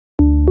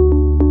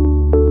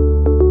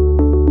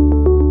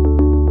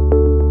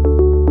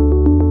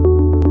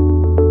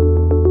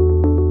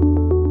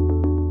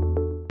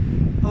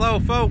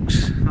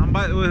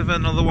back with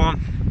another one.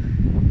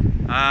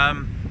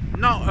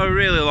 Not a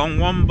really long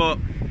one, but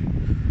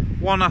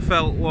one I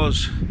felt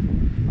was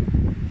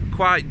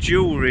quite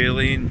due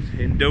really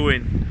in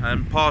doing,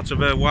 and part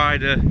of a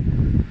wider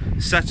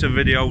set of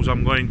videos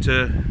I'm going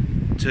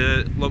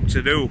to look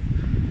to do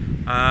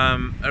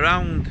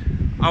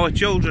around our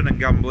children and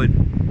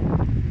gambling.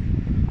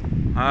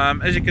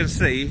 As you can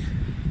see,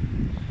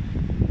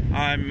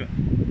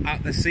 I'm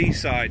at the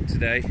seaside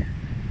today.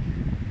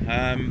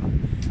 I'm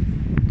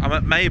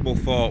at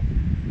Mablethorpe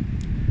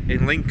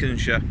in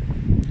Lincolnshire,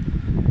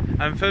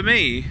 and for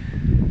me,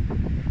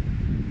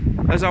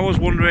 as I was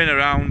wandering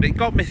around, it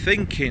got me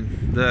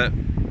thinking that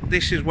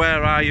this is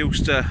where I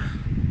used to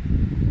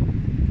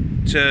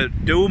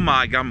do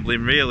my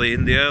gambling really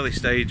in the early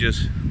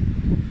stages.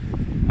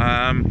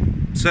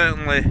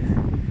 Certainly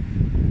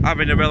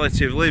having a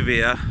relative live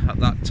here at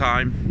that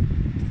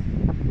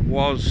time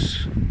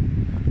was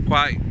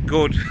quite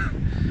good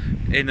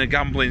in a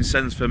gambling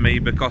sense for me,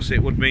 because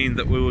it would mean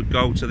that we would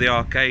go to the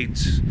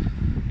arcades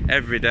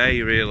every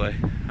day really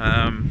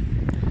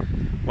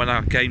when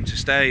I came to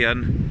stay,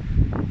 and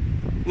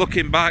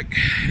looking back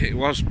it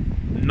was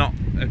not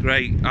a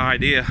great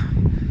idea,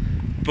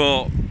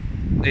 but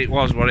it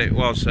was what it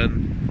was.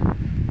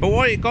 But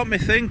what it got me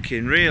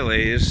thinking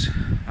really is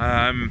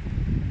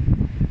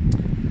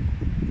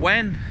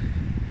when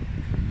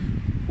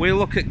we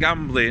look at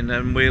gambling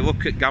and we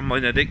look at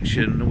gambling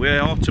addiction, we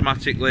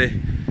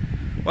automatically,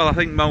 well, I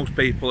think most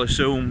people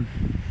assume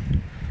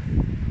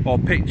or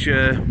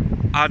picture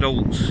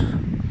adults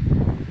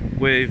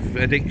with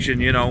addiction,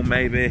 you know,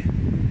 maybe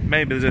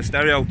there's a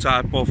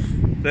stereotype of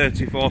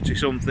 30, 40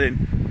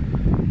 something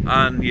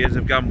and years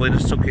of gambling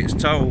has took its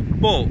toll.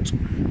 But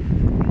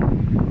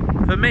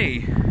for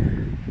me,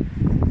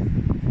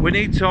 we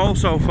need to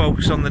also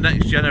focus on the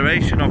next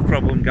generation of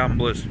problem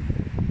gamblers,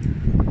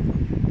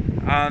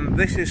 and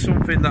this is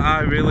something that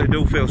I really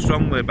do feel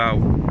strongly about,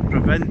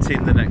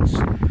 preventing the next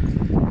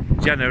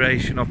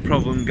generation of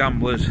problem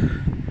gamblers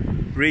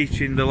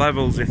reaching the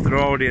levels if they're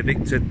already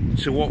addicted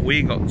to what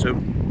we got to.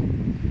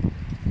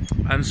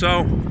 And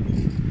so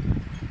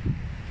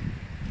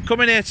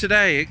coming here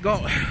today,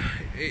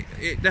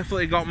 it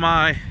definitely got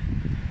my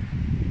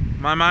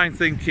mind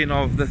thinking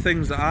of the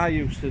things that I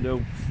used to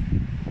do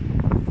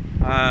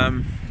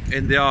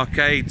in the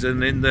arcades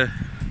and in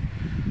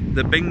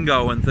the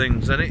bingo and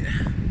things, and it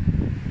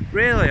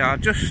really, I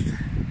just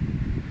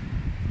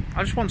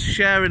want to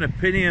share an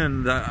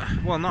opinion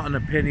that, well, not an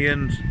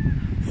opinion,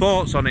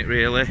 thoughts on it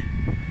really.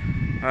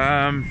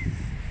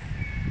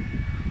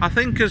 I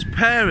think as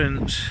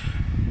parents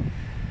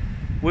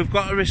we've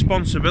got a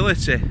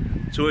responsibility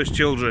to us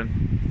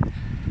children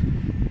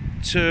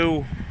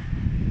to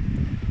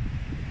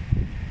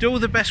do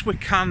the best we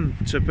can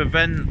to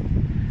prevent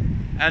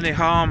any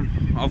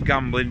harm of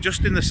gambling,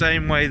 just in the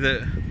same way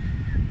that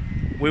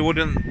we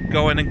wouldn't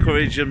go and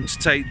encourage them to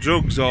take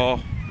drugs or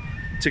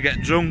to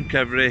get drunk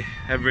every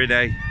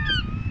day.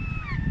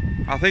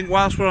 I think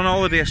whilst we're on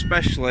holiday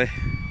especially,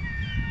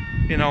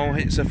 you know,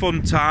 it's a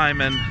fun time,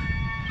 and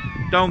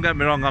don't get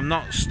me wrong, I'm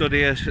not stood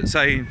here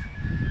saying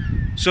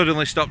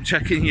suddenly stop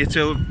taking your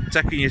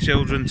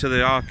children to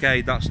the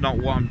arcade. That's not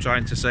what I'm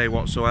trying to say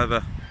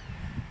whatsoever.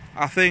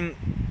 I think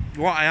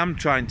what I am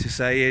trying to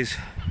say is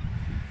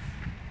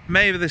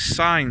maybe there's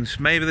signs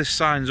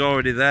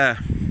already there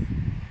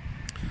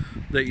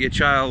that your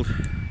child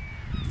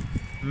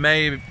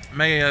may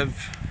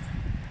have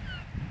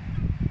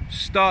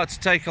started to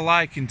take a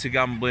liking to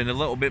gambling a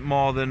little bit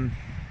more than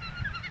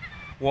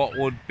what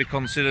would be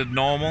considered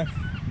normal.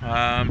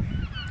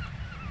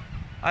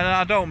 And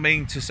I don't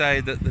mean to say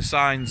that the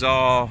signs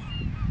are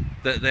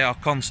that they are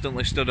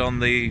constantly stood on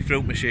the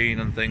fruit machine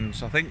and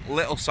things. I think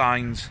little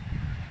signs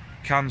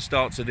can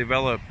start to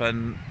develop,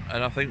 and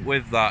I think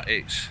with that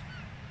it's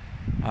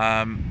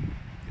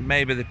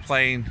maybe they're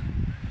playing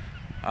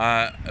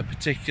a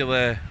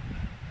particular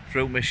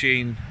fruit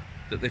machine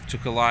that they've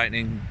took a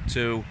liking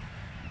to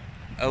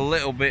a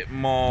little bit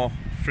more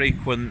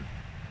frequent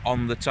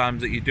on the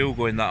times that you do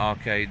go in that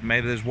arcade.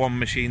 Maybe there's one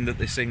machine that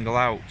they single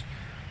out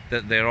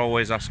that they're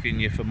always asking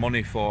you for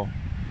money for.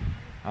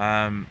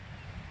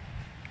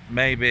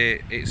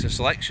 Maybe it's a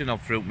selection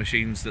of fruit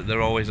machines that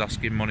they're always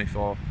asking money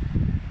for,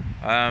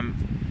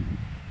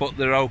 but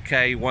they're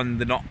okay when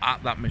they're not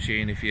at that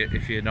machine, if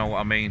you know what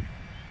I mean.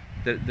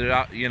 They're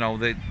at, you know,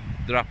 they're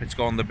happy to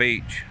go on the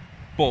beach,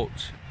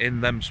 but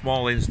in them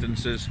small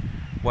instances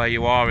where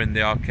you are in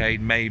the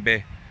arcade,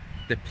 maybe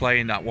they're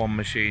playing that one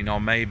machine, or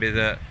maybe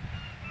that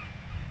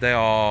they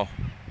are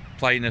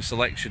playing a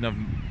selection of,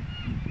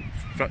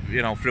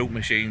 you know, fruit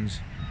machines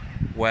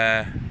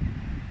where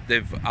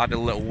they've had a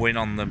little win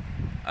on them.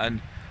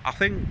 And I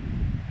think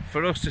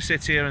for us to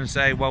sit here and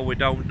say, well, we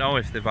don't know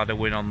if they've had a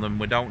win on them,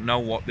 we don't know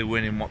what they're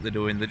winning, what they're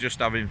doing, they're just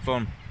having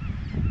fun,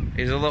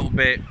 is a little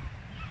bit,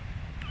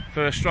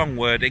 for a strong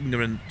word,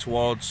 ignorant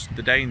towards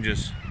the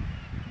dangers.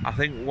 I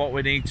think what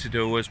we need to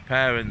do as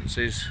parents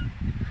is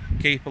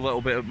keep a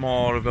little bit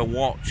more of a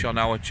watch on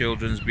our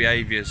children's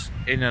behaviours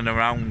in and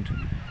around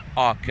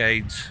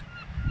arcades,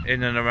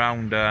 in and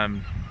around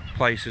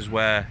places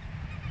where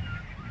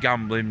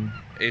gambling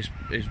is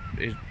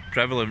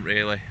prevalent,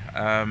 really.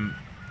 And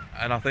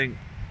I think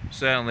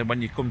certainly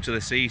when you come to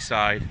the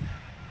seaside,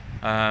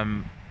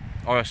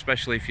 or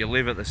especially if you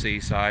live at the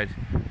seaside,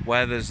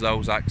 where there's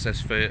those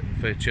access for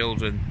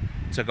children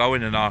to go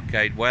in an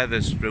arcade, where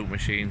there's fruit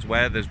machines,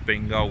 where there's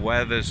bingo,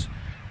 where there's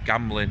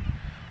gambling,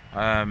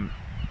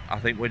 I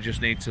think we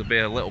just need to be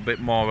a little bit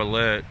more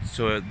alert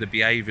to the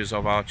behaviours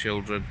of our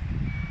children.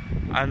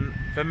 And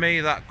for me,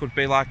 that could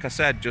be, like I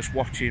said, just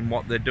watching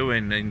what they're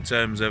doing in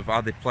terms of,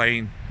 are they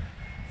playing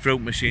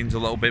fruit machines a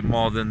little bit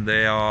more than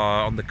they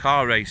are on the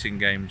car racing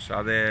games?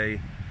 Are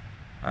they,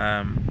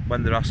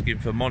 when they're asking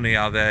for money,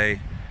 are they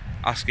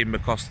asking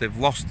because they've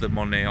lost the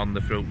money on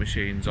the fruit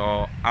machines,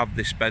 or have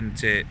they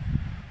spent it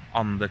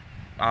on the,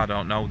 I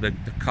don't know, the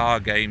car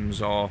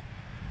games, or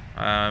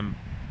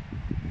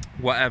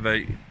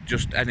whatever,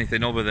 just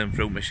anything other than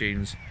fruit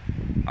machines?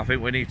 I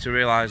think we need to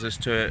realise as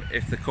to,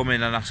 if they come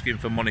in and asking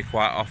for money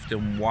quite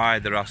often, why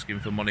they're asking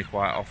for money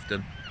quite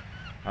often.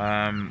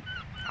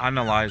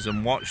 Analyse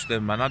them, watch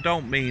them, and I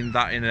don't mean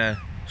that in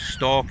a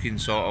stalking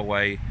sort of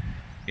way.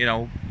 You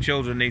know,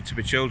 children need to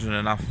be children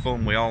and have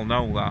fun, we all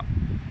know that.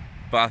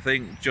 But I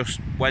think just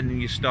when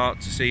you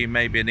start to see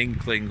maybe an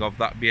inkling of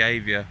that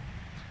behaviour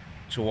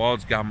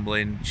towards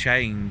gambling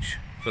change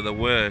for the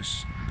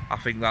worse, I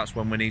think that's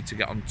when we need to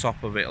get on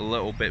top of it a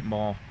little bit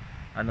more,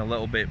 and a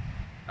little bit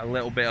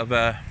of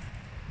a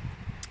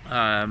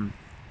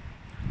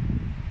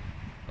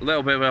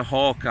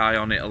hawk eye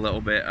on it a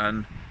little bit,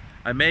 and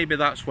maybe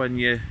that's when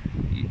you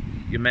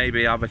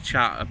maybe have a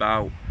chat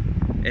about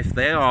if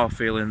they are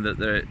feeling that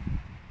they're,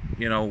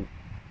 you know,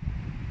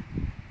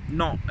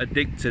 not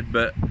addicted,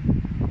 but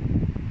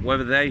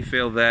whether they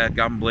feel their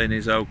gambling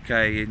is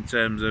okay, in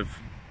terms of,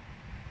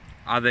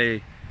 are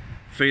they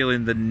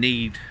feeling the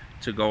need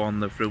to go on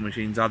the fruit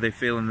machines? Are they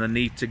feeling the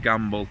need to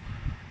gamble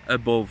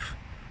above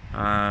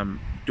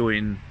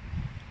doing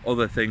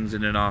other things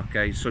in an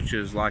arcade, such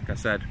as, like I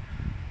said,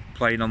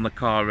 playing on the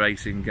car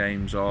racing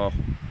games, or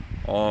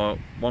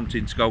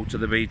wanting to go to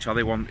the beach? Are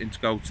they wanting to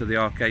go to the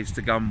arcades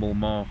to gamble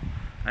more?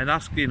 And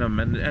asking them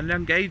and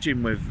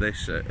engaging with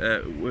this,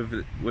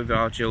 with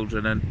our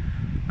children,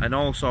 and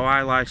also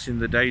highlighting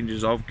the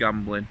dangers of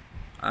gambling.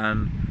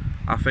 And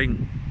I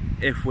think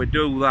if we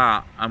do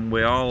that, and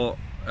we're all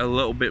a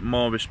little bit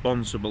more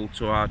responsible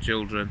to our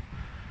children,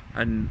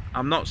 and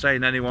I'm not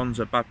saying anyone's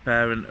a bad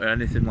parent or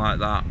anything like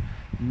that,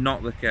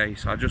 not the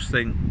case. I just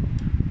think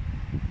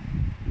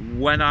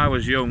when I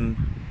was young,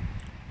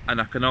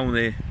 and I can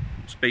only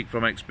speak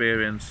from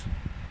experience,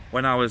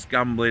 when I was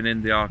gambling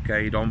in the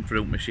arcade on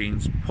fruit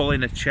machines,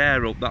 pulling a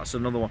chair up, that's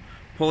another one,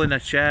 pulling a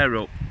chair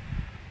up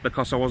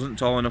because I wasn't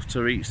tall enough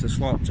to reach the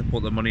slot to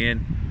put the money in.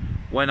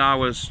 When I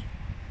was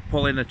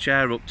pulling a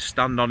chair up to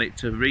stand on it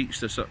to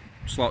reach the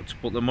slot to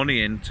put the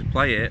money in to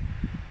play it,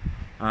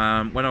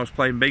 when I was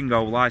playing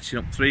bingo, lighting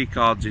up 3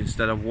 cards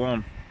instead of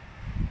 1.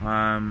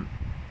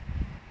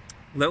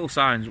 Little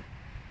signs.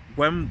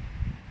 When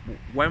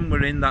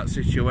we're in that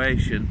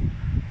situation,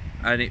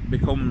 and it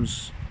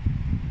becomes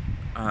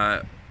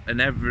an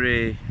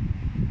every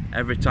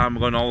time we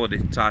go on holiday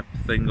type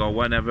of thing, or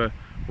whenever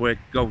we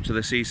go to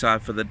the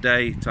seaside for the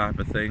day type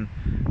of thing,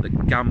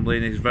 that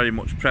gambling is very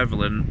much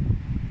prevalent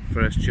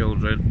for us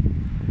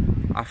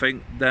children, I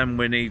think then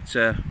we need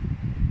to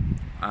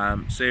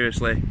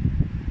seriously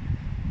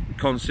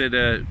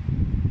consider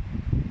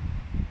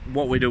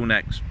what we do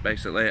next,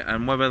 basically,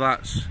 and whether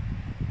that's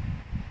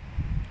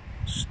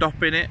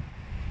stopping it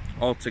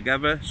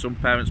altogether. Some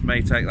parents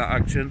may take that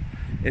action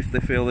if they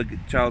feel the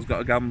child's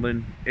got a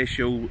gambling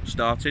issue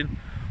starting,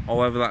 or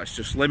whether that's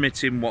just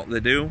limiting what they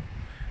do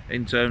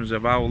in terms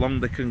of how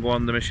long they can go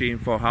on the machine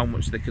for, how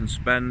much they can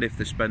spend. If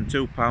they spend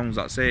 £2,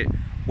 that's it,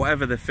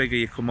 whatever the figure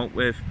you come up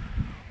with,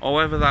 or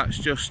whether that's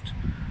just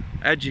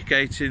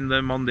educating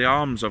them on the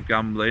harms of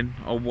gambling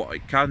or what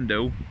it can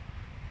do,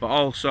 but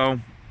also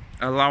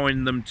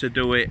allowing them to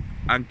do it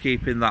and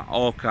keeping that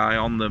hawk eye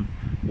on them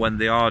when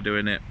they are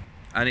doing it.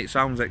 And it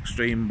sounds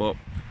extreme, but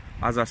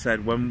as I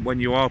said, when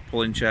you are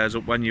pulling chairs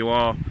up, when you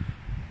are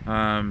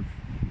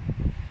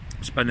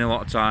spending a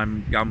lot of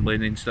time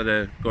gambling instead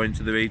of going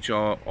to the beach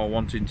or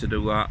wanting to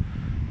do that,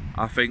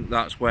 I think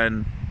that's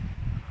when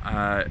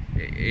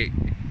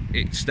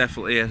it's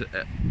definitely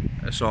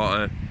a sort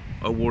of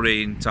a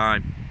worrying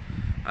time.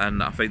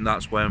 And I think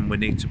that's when we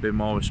need to be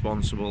more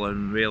responsible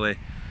and really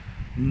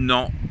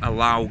not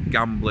allow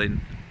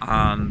gambling,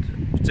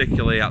 and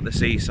particularly at the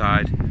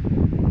seaside,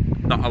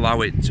 not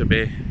allow it to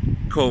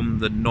become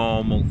the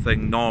normal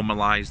thing,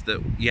 normalised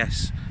that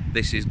yes,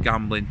 this is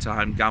gambling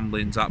time,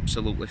 gambling's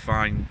absolutely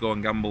fine, go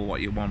and gamble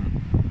what you want.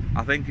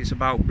 I think it's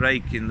about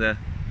breaking the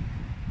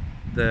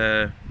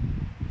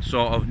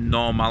sort of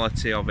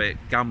normality of it.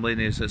 Gambling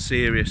is a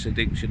serious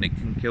addiction, it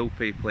can kill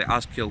people, it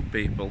has killed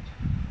people.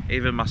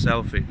 Even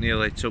myself, it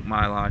nearly took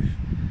my life.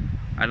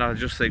 And I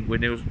just think we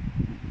need,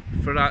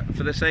 for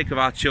the sake of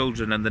our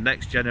children and the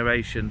next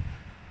generation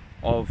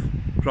of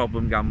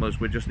problem gamblers,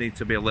 we just need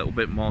to be a little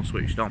bit more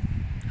switched on.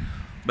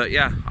 But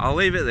yeah, I'll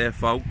leave it there,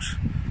 folks.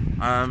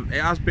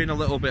 It has been a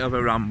little bit of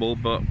a ramble,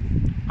 but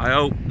I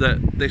hope that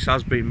this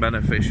has been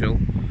beneficial.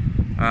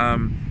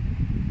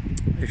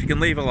 If you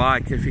can leave a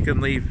like, if you can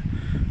leave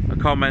a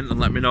comment and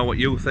let me know what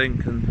you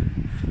think,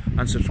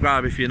 and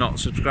subscribe if you're not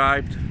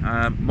subscribed.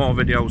 More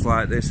videos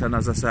like this, and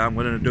as I say, I'm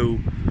going to do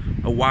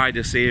a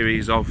wider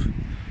series of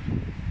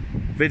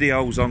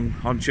videos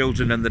on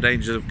children and the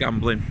dangers of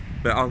gambling.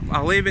 But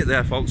I'll leave it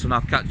there, folks, and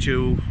I'll catch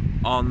you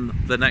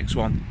on the next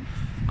one.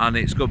 And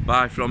it's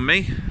goodbye from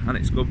me, and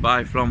it's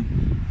goodbye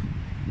from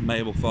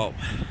Mablethorpe.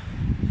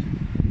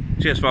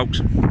 Cheers, folks.